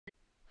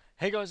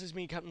Hey guys, it's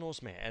me, Captain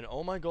Horseman, and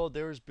oh my god,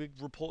 there is big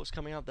reports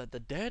coming out that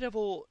the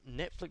Daredevil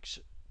Netflix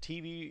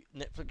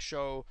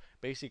show,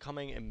 basically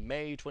coming in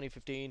May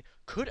 2015,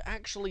 could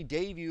actually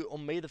debut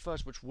on May the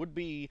 1st, which would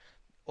be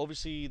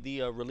obviously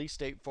the release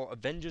date for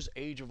Avengers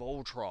Age of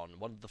Ultron,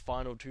 one of the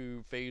final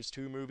two Phase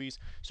 2 movies.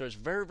 So it's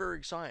very, very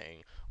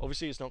exciting.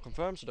 Obviously, it's not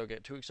confirmed, so don't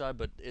get too excited,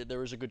 but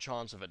there is a good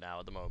chance of it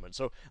now at the moment.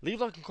 So leave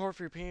a like and comment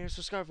for your opinion,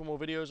 subscribe for more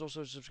videos,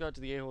 also subscribe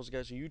to the Aholes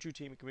guys, YouTube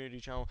team and community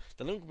channel.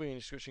 The link will be in the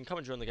description. Come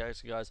and join the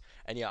guys,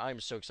 and yeah,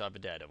 I'm so excited for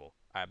Daredevil.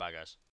 Alright, bye guys.